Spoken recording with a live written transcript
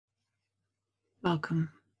Welcome.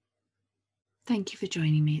 Thank you for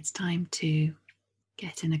joining me. It's time to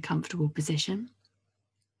get in a comfortable position.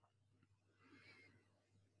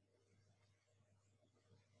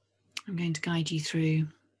 I'm going to guide you through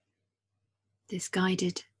this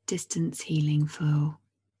guided distance healing for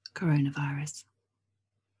coronavirus.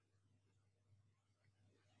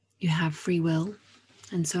 You have free will,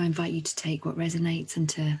 and so I invite you to take what resonates and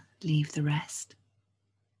to leave the rest.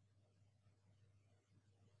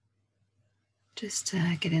 Just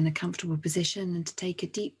to get in a comfortable position and to take a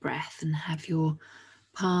deep breath and have your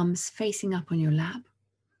palms facing up on your lap.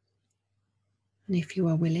 And if you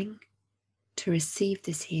are willing to receive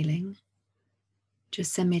this healing,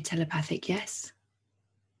 just send me a telepathic yes.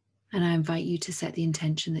 And I invite you to set the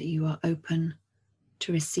intention that you are open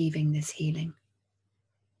to receiving this healing.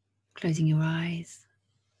 Closing your eyes,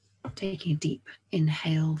 taking a deep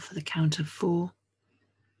inhale for the count of 4.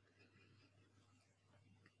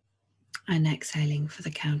 And exhaling for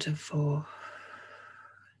the count of 4.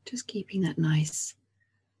 Just keeping that nice,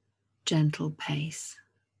 gentle pace.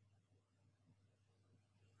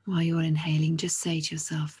 While you're inhaling, just say to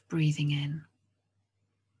yourself, breathing in.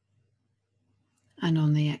 And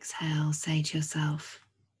on the exhale, say to yourself,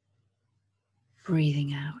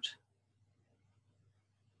 breathing out.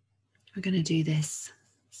 We're going to do this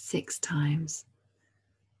 6 times.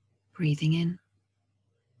 Breathing in.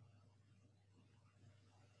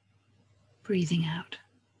 Breathing out.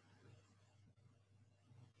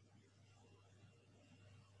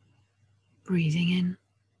 Breathing in.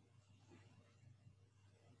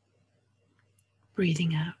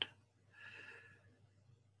 Breathing out.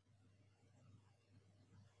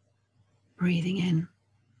 Breathing in.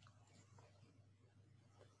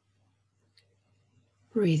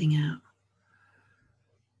 Breathing out.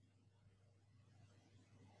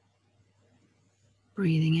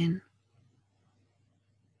 Breathing in.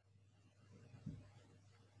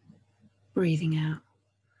 Breathing out.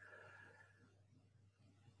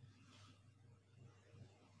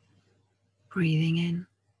 Breathing in.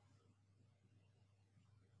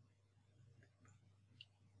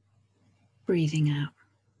 Breathing out.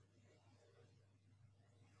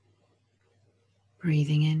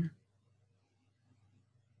 Breathing in.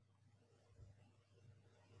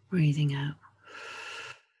 Breathing out.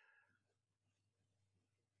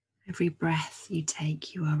 Every breath you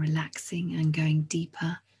take, you are relaxing and going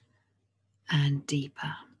deeper and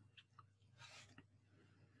deeper.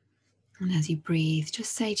 And as you breathe,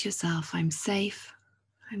 just say to yourself, I'm safe,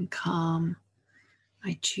 I'm calm,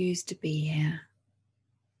 I choose to be here.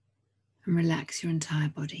 And relax your entire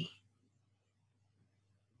body.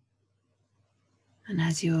 And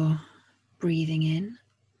as you're breathing in,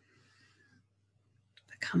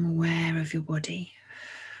 become aware of your body.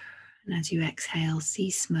 And as you exhale,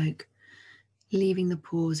 see smoke leaving the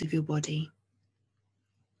pores of your body.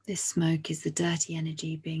 This smoke is the dirty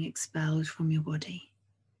energy being expelled from your body.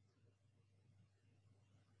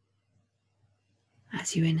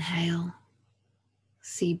 As you inhale,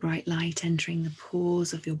 see bright light entering the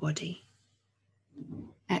pores of your body.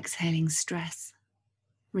 Exhaling stress,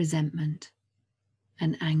 resentment,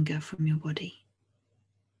 and anger from your body.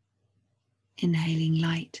 Inhaling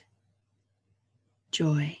light,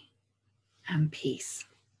 joy, and peace.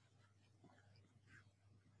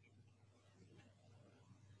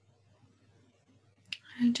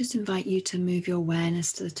 I just invite you to move your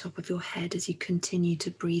awareness to the top of your head as you continue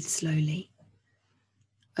to breathe slowly,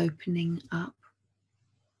 opening up.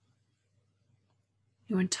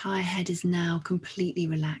 Your entire head is now completely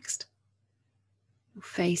relaxed. Your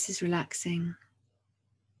face is relaxing.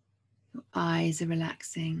 Your eyes are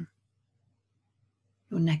relaxing.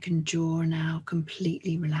 Your neck and jaw are now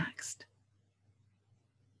completely relaxed.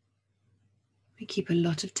 We keep a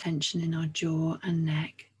lot of tension in our jaw and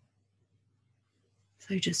neck.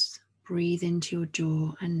 So just breathe into your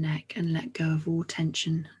jaw and neck and let go of all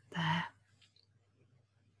tension there.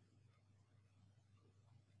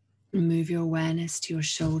 Move your awareness to your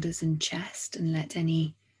shoulders and chest and let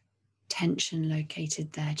any tension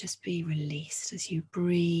located there just be released as you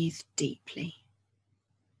breathe deeply.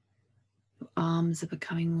 Your arms are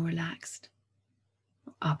becoming more relaxed.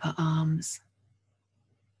 Your upper arms,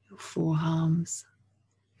 your forearms,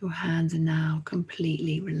 your hands are now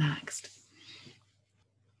completely relaxed.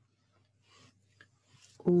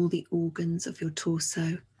 All the organs of your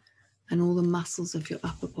torso and all the muscles of your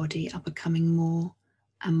upper body are becoming more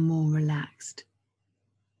and more relaxed.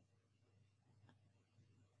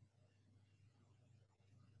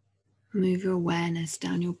 Move your awareness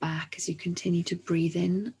down your back as you continue to breathe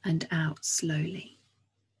in and out slowly.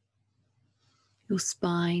 Your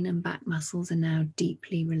spine and back muscles are now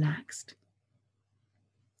deeply relaxed.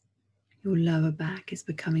 Your lower back is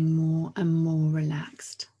becoming more and more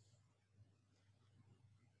relaxed.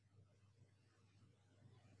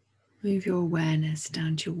 Move your awareness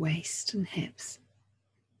down to your waist and hips.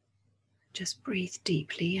 Just breathe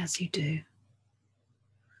deeply as you do.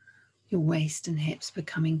 Your waist and hips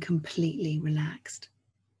becoming completely relaxed.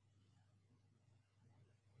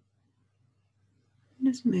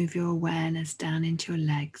 Just move your awareness down into your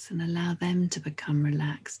legs and allow them to become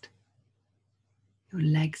relaxed. Your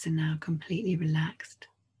legs are now completely relaxed.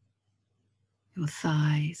 Your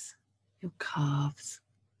thighs, your calves,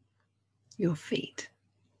 your feet,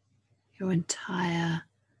 your entire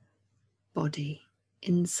body,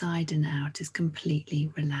 inside and out, is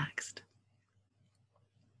completely relaxed.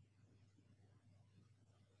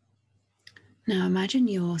 Now imagine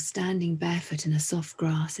you're standing barefoot in a soft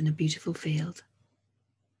grass in a beautiful field.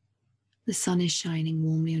 The sun is shining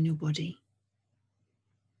warmly on your body,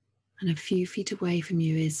 and a few feet away from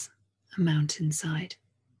you is a mountainside.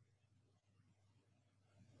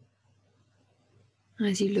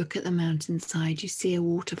 As you look at the mountainside, you see a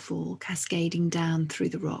waterfall cascading down through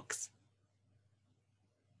the rocks.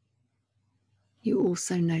 You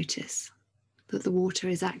also notice that the water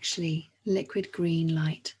is actually liquid green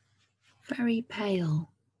light, very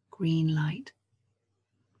pale green light.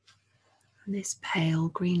 And this pale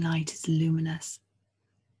green light is luminous,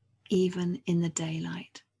 even in the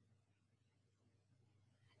daylight.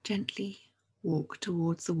 Gently walk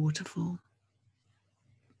towards the waterfall.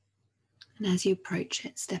 And as you approach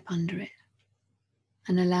it, step under it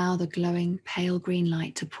and allow the glowing pale green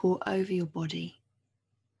light to pour over your body.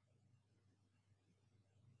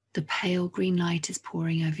 The pale green light is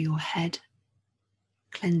pouring over your head,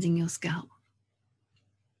 cleansing your scalp.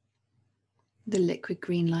 The liquid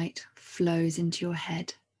green light flows into your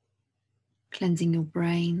head, cleansing your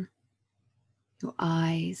brain, your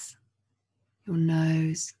eyes, your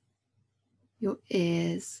nose, your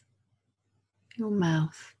ears, your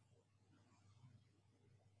mouth.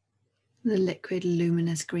 The liquid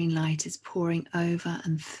luminous green light is pouring over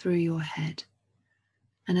and through your head,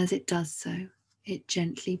 and as it does so, it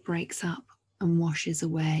gently breaks up and washes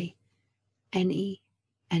away any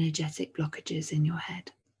energetic blockages in your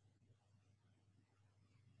head.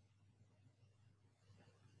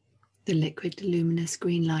 The liquid luminous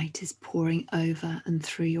green light is pouring over and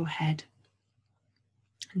through your head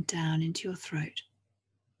and down into your throat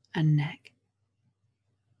and neck.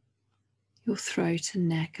 Your throat and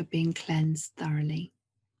neck are being cleansed thoroughly.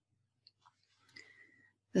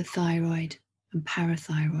 The thyroid and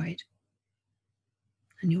parathyroid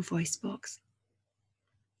and your voice box.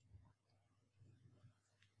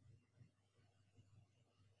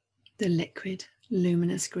 The liquid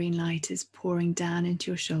luminous green light is pouring down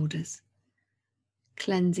into your shoulders,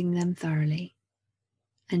 cleansing them thoroughly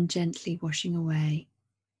and gently washing away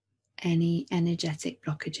any energetic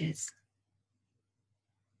blockages.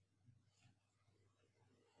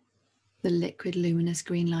 The liquid luminous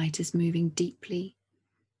green light is moving deeply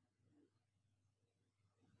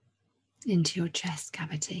into your chest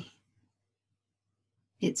cavity.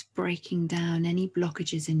 It's breaking down any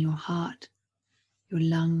blockages in your heart, your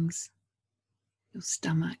lungs, your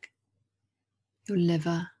stomach, your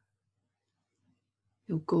liver,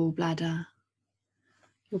 your gallbladder,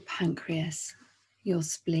 your pancreas, your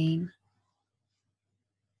spleen.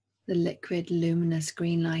 The liquid luminous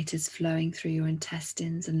green light is flowing through your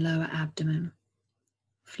intestines and lower abdomen,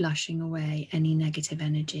 flushing away any negative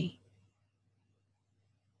energy.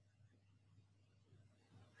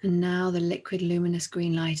 And now the liquid luminous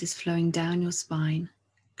green light is flowing down your spine,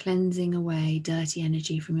 cleansing away dirty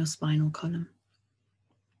energy from your spinal column.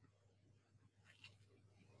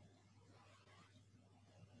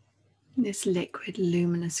 This liquid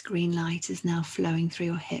luminous green light is now flowing through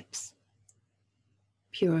your hips,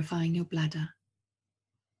 purifying your bladder,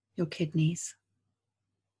 your kidneys.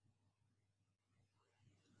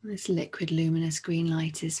 This liquid luminous green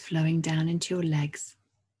light is flowing down into your legs,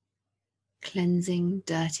 cleansing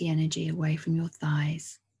dirty energy away from your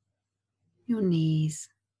thighs, your knees,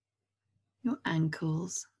 your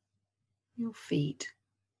ankles, your feet,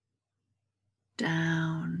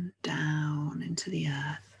 down, down into the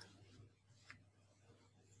earth.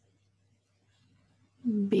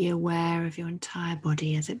 Be aware of your entire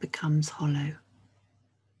body as it becomes hollow.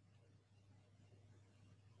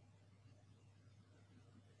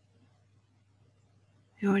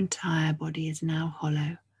 Your entire body is now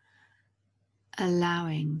hollow,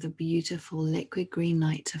 allowing the beautiful liquid green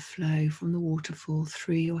light to flow from the waterfall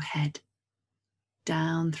through your head,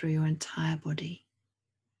 down through your entire body,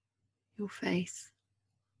 your face,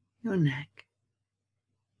 your neck,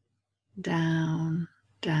 down,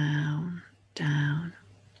 down, down.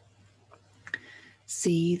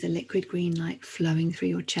 See the liquid green light flowing through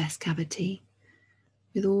your chest cavity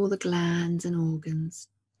with all the glands and organs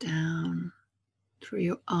down through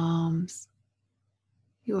your arms,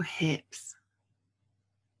 your hips,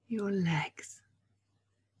 your legs.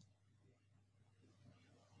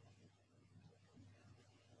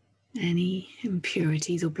 Any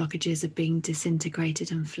impurities or blockages are being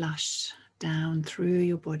disintegrated and flushed down through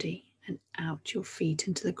your body and out your feet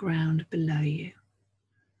into the ground below you,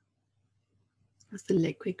 as the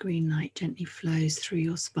liquid green light gently flows through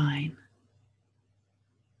your spine.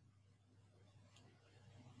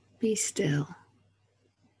 Be still.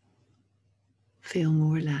 Feel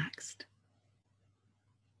more relaxed.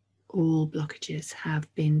 All blockages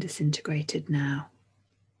have been disintegrated now.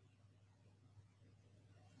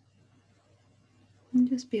 And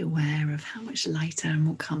just be aware of how much lighter and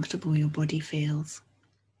more comfortable your body feels.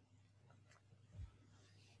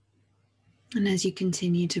 And as you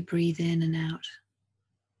continue to breathe in and out,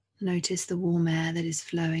 notice the warm air that is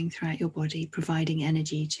flowing throughout your body, providing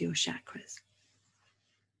energy to your chakras.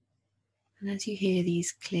 And as you hear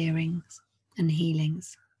these clearings and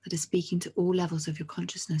healings that are speaking to all levels of your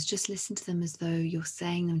consciousness, just listen to them as though you're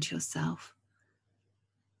saying them to yourself.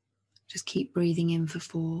 Just keep breathing in for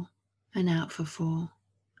 4 and out for 4,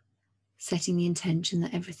 setting the intention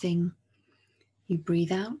that everything you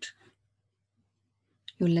breathe out,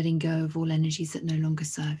 you're letting go of all energies that no longer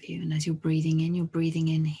serve you. And as you're breathing in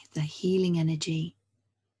the healing energy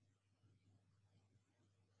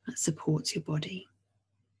that supports your body.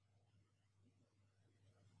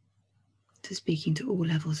 To speaking to all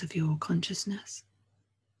levels of your consciousness.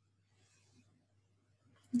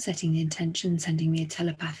 Setting the intention, sending me a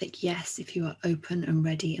telepathic yes if you are open and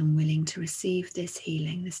ready and willing to receive this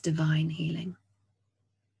healing, this divine healing.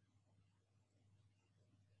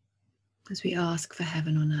 As we ask for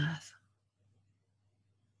heaven on earth.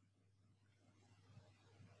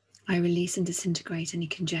 I release and disintegrate any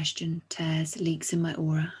congestion, tears, leaks in my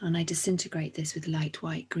aura, and I disintegrate this with light,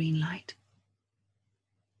 white, green light.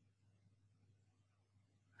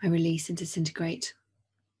 I release and disintegrate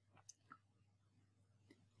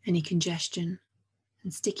any congestion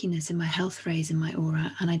and stickiness in my health rays in my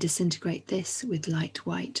aura, and I disintegrate this with light,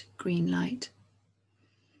 white, green light.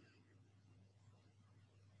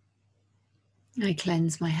 I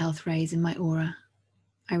cleanse my health rays in my aura.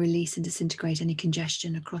 I release and disintegrate any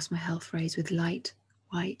congestion across my health rays with light,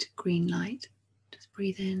 white, green light. Just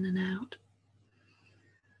breathe in and out.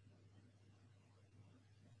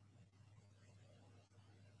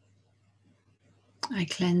 I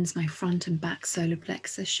cleanse my front and back solar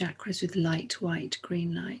plexus chakras with light, white,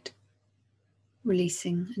 green light,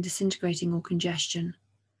 releasing and disintegrating all congestion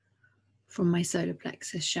from my solar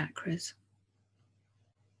plexus chakras.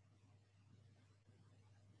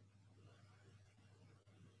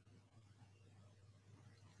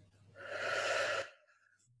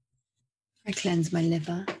 I cleanse my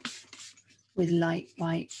liver with light,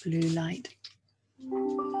 white, blue light.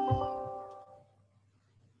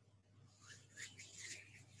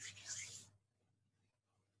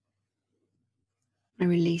 I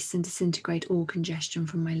release and disintegrate all congestion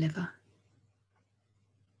from my liver.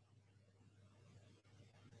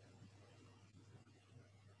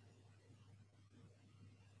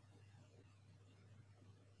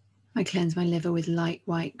 I cleanse my liver with light,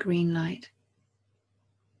 white, green light.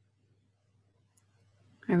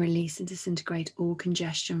 I release and disintegrate all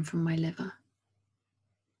congestion from my liver.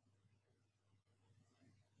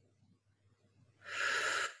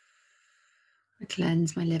 I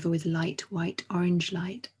cleanse my liver with light, white, orange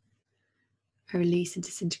light. I release and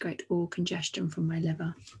disintegrate all congestion from my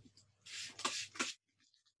liver.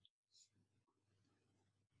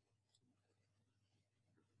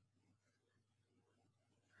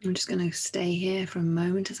 I'm just going to stay here for a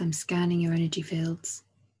moment as I'm scanning your energy fields.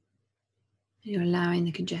 And you're allowing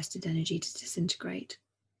the congested energy to disintegrate.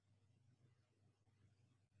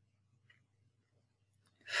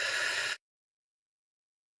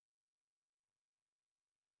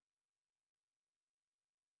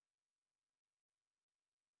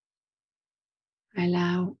 I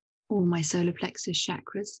allow all my solar plexus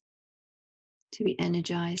chakras to be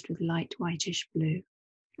energized with light whitish blue.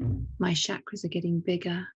 My chakras are getting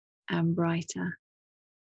bigger and brighter,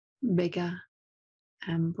 bigger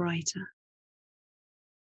and brighter.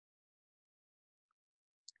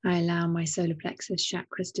 I allow my solar plexus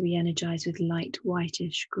chakras to be energized with light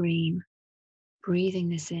whitish green. Breathing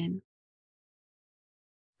this in,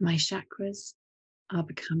 my chakras are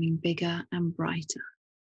becoming bigger and brighter,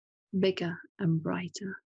 bigger and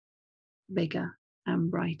brighter, bigger and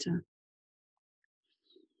brighter.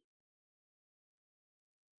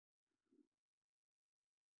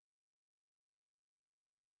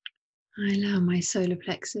 I allow my solar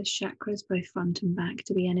plexus chakras, both front and back,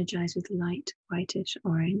 to be energized with light, whitish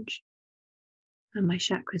orange. And my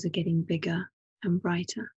chakras are getting bigger and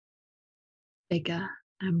brighter, bigger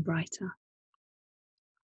and brighter.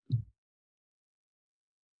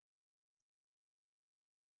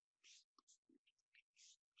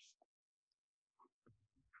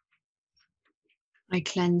 I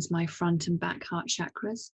cleanse my front and back heart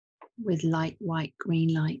chakras with light, white,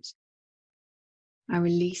 green light. I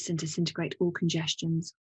release and disintegrate all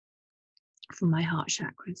congestions from my heart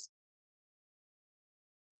chakras.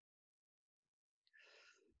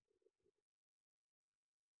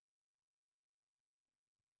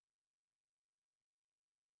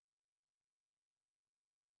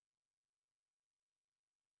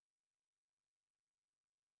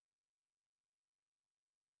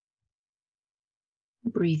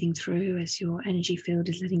 Breathing through as your energy field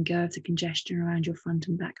is letting go of the congestion around your front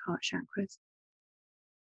and back heart chakras.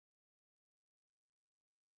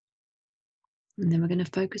 And then we're going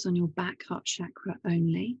to focus on your back heart chakra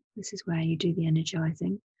only. This is where you do the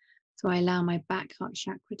energizing. So I allow my back heart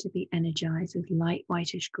chakra to be energized with light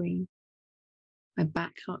whitish green. My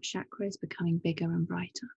back heart chakra is becoming bigger and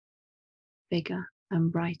brighter, bigger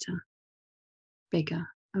and brighter, bigger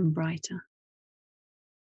and brighter.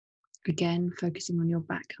 Again, focusing on your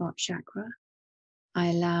back heart chakra, I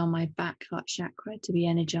allow my back heart chakra to be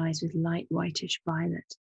energized with light whitish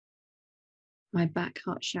violet. My back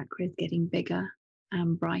heart chakra is getting bigger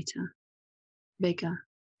and brighter, bigger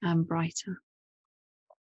and brighter.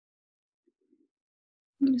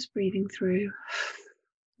 I'm just breathing through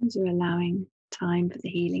as you're allowing time for the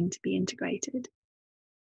healing to be integrated.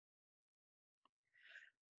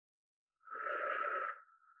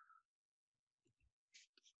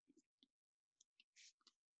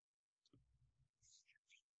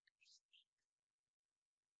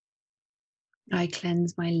 I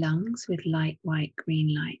cleanse my lungs with light, white,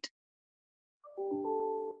 green light.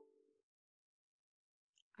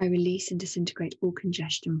 I release and disintegrate all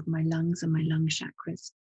congestion from my lungs and my lung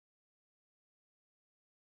chakras.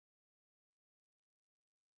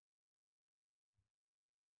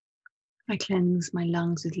 I cleanse my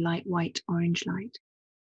lungs with light, white, orange light.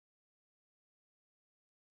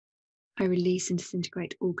 I release and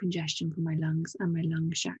disintegrate all congestion from my lungs and my lung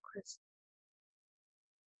chakras.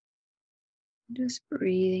 Just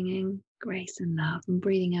breathing in grace and love and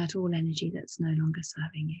breathing out all energy that's no longer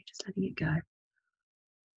serving you, just letting it go.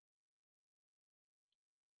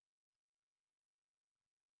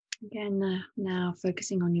 Again, now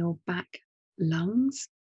focusing on your back lungs.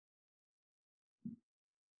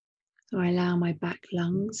 So I allow my back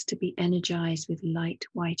lungs to be energized with light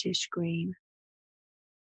whitish green.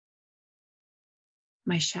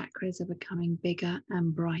 My chakras are becoming bigger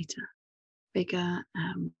and brighter, bigger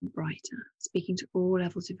and brighter, speaking to all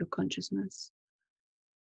levels of your consciousness.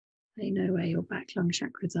 They know where your back lung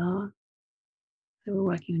chakras are. So we're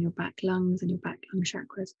working on your back lungs and your back lung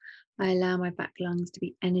chakras. I allow my back lungs to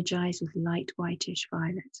be energized with light whitish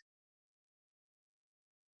violet.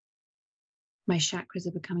 My chakras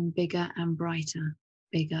are becoming bigger and brighter,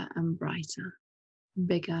 bigger and brighter,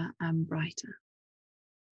 bigger and brighter.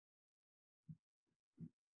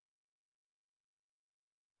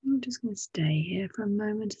 I'm just going to stay here for a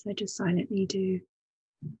moment as I just silently do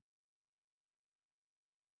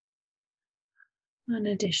an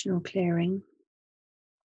additional clearing.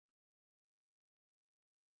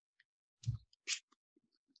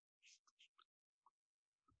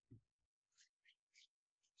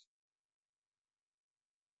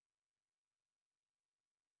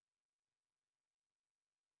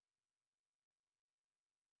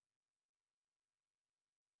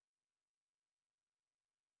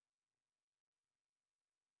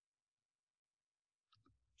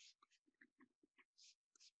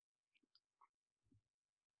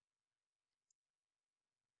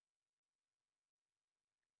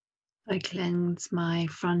 I cleanse my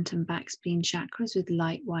front and back spleen chakras with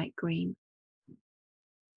light white green.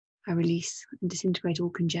 I release and disintegrate all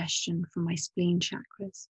congestion from my spleen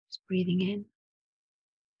chakras. Just breathing in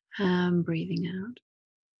and breathing out.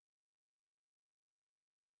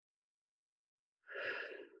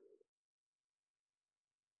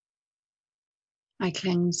 I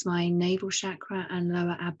cleanse my navel chakra and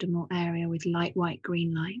lower abdominal area with light white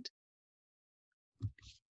green light.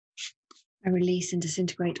 I release and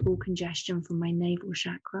disintegrate all congestion from my navel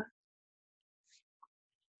chakra.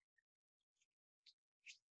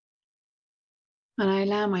 And I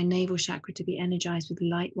allow my navel chakra to be energized with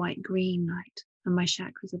light white green light. And my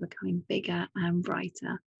chakras are becoming bigger and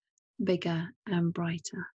brighter, bigger and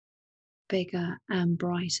brighter, bigger and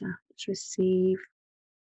brighter. Just receive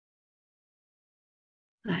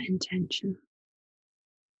that intention.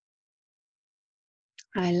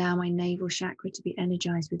 I allow my navel chakra to be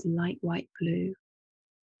energized with light white blue.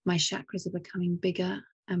 My chakras are becoming bigger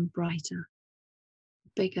and brighter,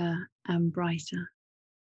 bigger and brighter,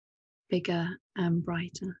 bigger and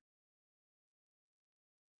brighter.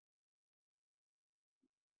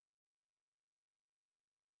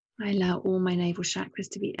 I allow all my navel chakras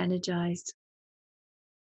to be energized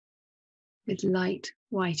with light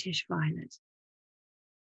whitish violet.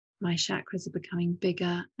 My chakras are becoming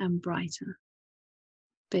bigger and brighter,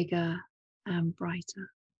 bigger and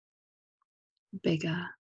brighter, bigger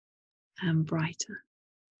and brighter.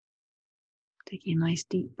 Taking a nice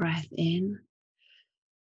deep breath in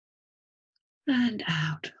and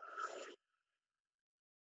out.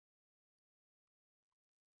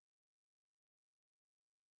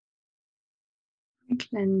 I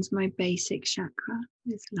cleanse my basic chakra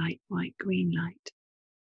with light white green light.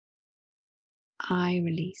 I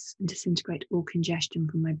release and disintegrate all congestion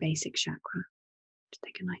from my basic chakra. Just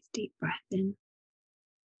take a nice deep breath in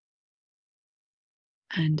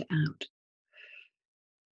and out.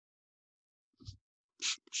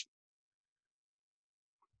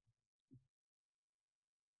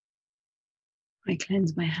 I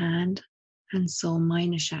cleanse my hand and soul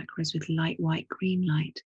minor chakras with light white green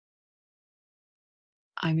light.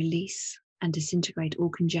 I release and disintegrate all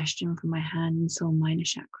congestion from my hand and soul minor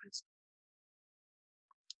chakras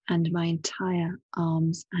and my entire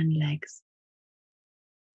arms and legs.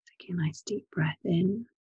 Taking a nice deep breath in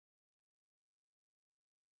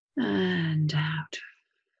and out.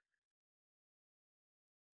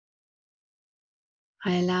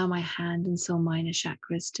 I allow my hand and soul minor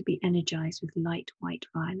chakras to be energized with light white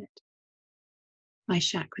violet. My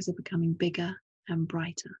chakras are becoming bigger and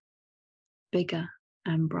brighter, bigger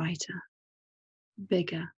and brighter,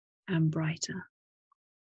 bigger and brighter.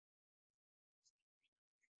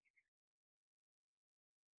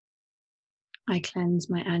 I cleanse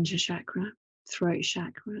my Ajna chakra, throat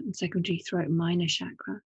chakra, and secondary throat minor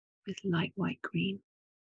chakra with light white green.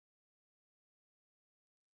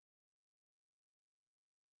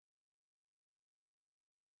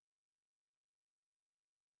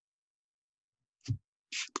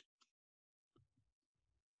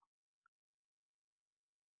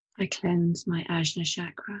 I cleanse my Ajna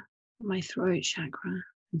chakra, my throat chakra,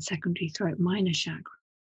 and secondary throat minor chakra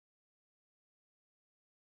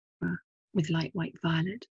with light white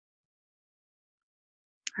violet.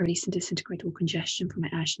 I release and disintegrate all congestion from my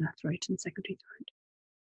Ajna throat and secondary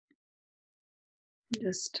throat.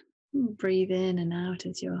 Just breathe in and out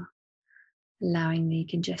as you're allowing the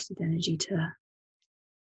congested energy to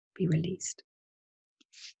be released.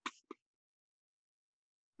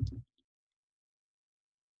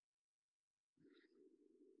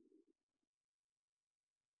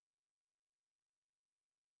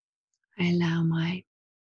 I allow my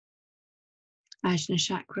Ajna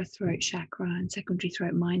chakra, throat chakra, and secondary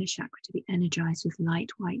throat minor chakra to be energized with light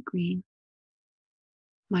white green.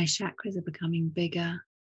 My chakras are becoming bigger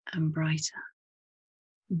and brighter,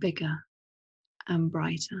 bigger and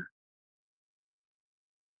brighter.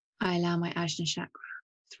 I allow my Ajna chakra,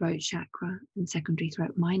 throat chakra, and secondary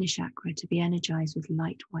throat minor chakra to be energized with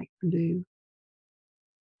light white blue.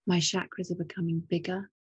 My chakras are becoming bigger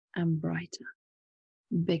and brighter,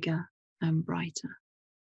 bigger and brighter,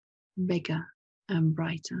 bigger and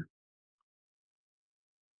brighter.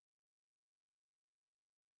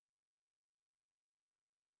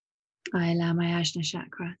 I allow my Ajna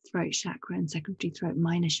chakra, throat chakra, and secondary throat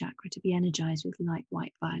minor chakra to be energized with light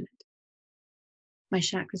white violet. My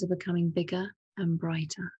chakras are becoming bigger and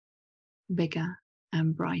brighter, bigger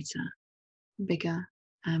and brighter, bigger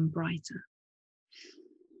and brighter.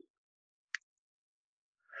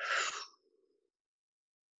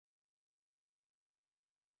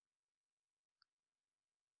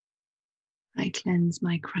 I cleanse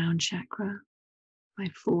my crown chakra, my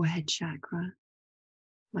forehead chakra,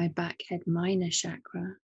 my back head minor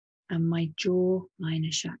chakra, and my jaw minor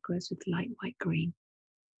chakras with light white green.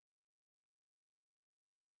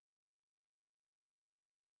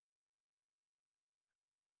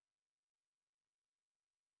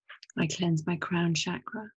 I cleanse my crown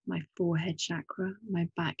chakra, my forehead chakra, my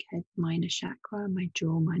back head minor chakra, my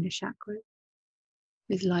jaw minor chakra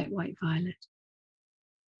with light white violet.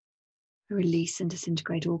 I release and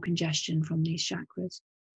disintegrate all congestion from these chakras.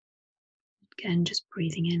 Again, just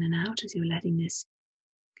breathing in and out as you're letting this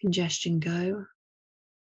congestion go.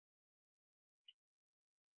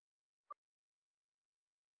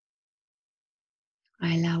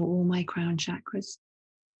 I allow all my crown chakras,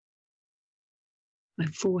 my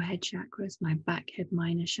forehead chakras, my back head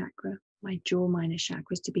minor chakra, my jaw minor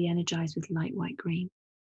chakras to be energized with light white green.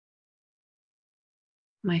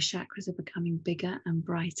 My chakras are becoming bigger and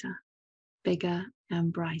brighter, bigger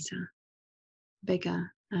and brighter,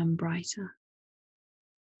 bigger and brighter.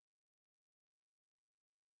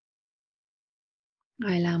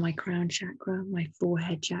 I allow my crown chakra, my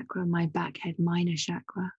forehead chakra, my back head minor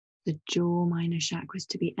chakra, the jaw minor chakras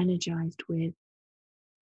to be energized with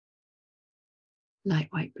light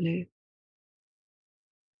white blue.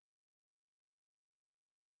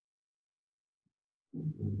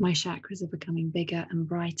 My chakras are becoming bigger and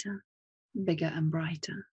brighter, bigger and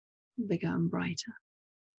brighter, bigger and brighter.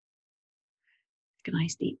 Take a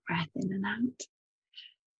nice deep breath in and out.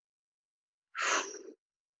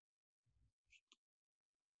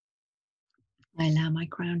 I allow my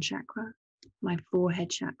crown chakra, my forehead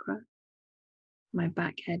chakra, my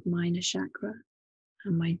back head minor chakra,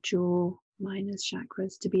 and my jaw minor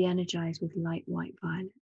chakras to be energized with light white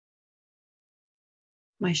violet.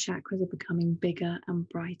 My chakras are becoming bigger and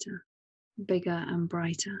brighter, bigger and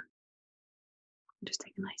brighter. Just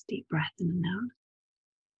take a nice deep breath in and out.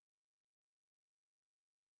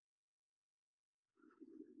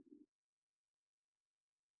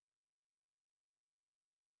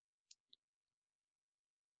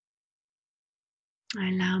 I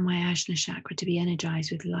allow my Ajna chakra to be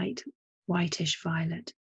energized with light whitish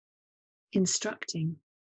violet, instructing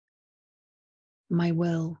my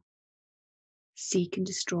will seek and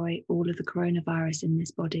destroy all of the coronavirus in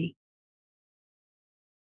this body.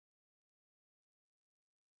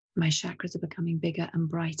 My chakras are becoming bigger and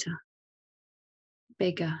brighter,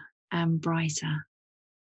 bigger and brighter,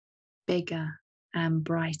 bigger and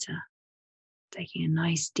brighter. Taking a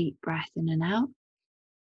nice deep breath in and out,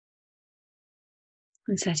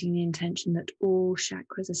 and setting the intention that all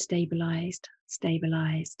chakras are stabilized,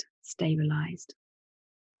 stabilized, stabilized.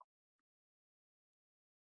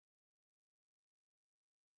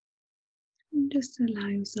 And just allow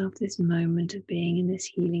yourself this moment of being in this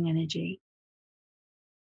healing energy.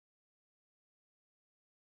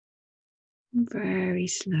 And very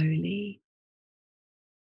slowly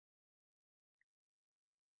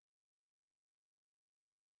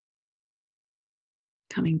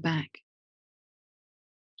coming back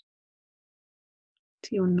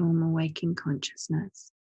to your normal waking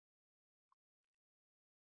consciousness.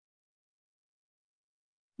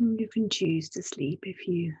 And you can choose to sleep if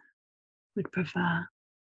you would prefer.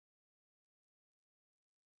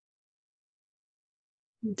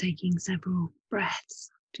 And taking several breaths,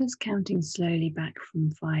 just counting slowly back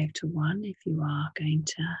from 5 to 1 if you are going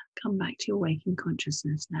to come back to your waking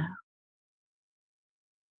consciousness now.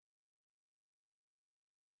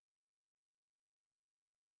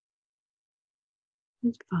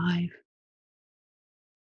 And 5,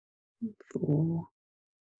 and 4,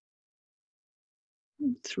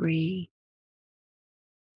 and 3.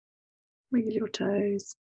 Wiggle your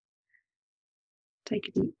toes. Take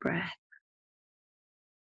a deep breath.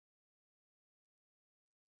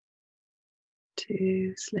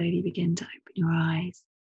 2, slowly begin to open your eyes.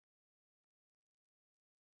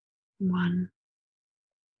 1,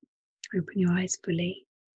 open your eyes fully,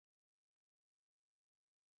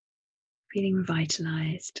 feeling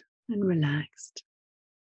revitalized and relaxed.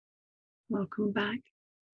 Welcome back.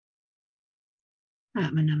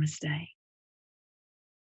 Atma Namaste.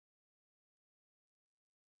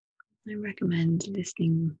 I recommend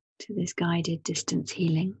listening to this guided distance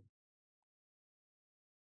healing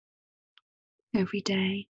every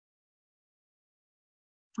day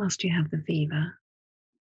whilst you have the fever.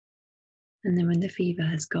 And then when the fever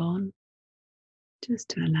has gone, just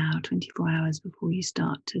to allow 24 hours before you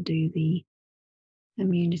start to do the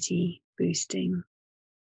immunity boosting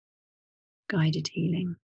guided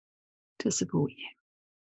healing to support you.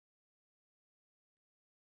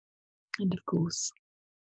 And of course,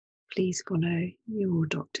 please follow your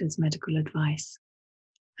doctor's medical advice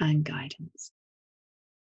and guidance.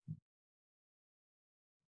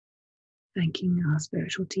 Thanking our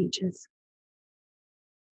spiritual teachers,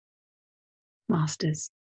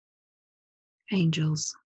 masters,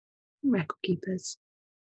 angels, record keepers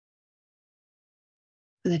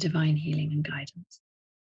for the divine healing and guidance.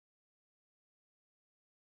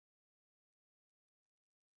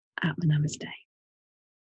 Atma Namaste.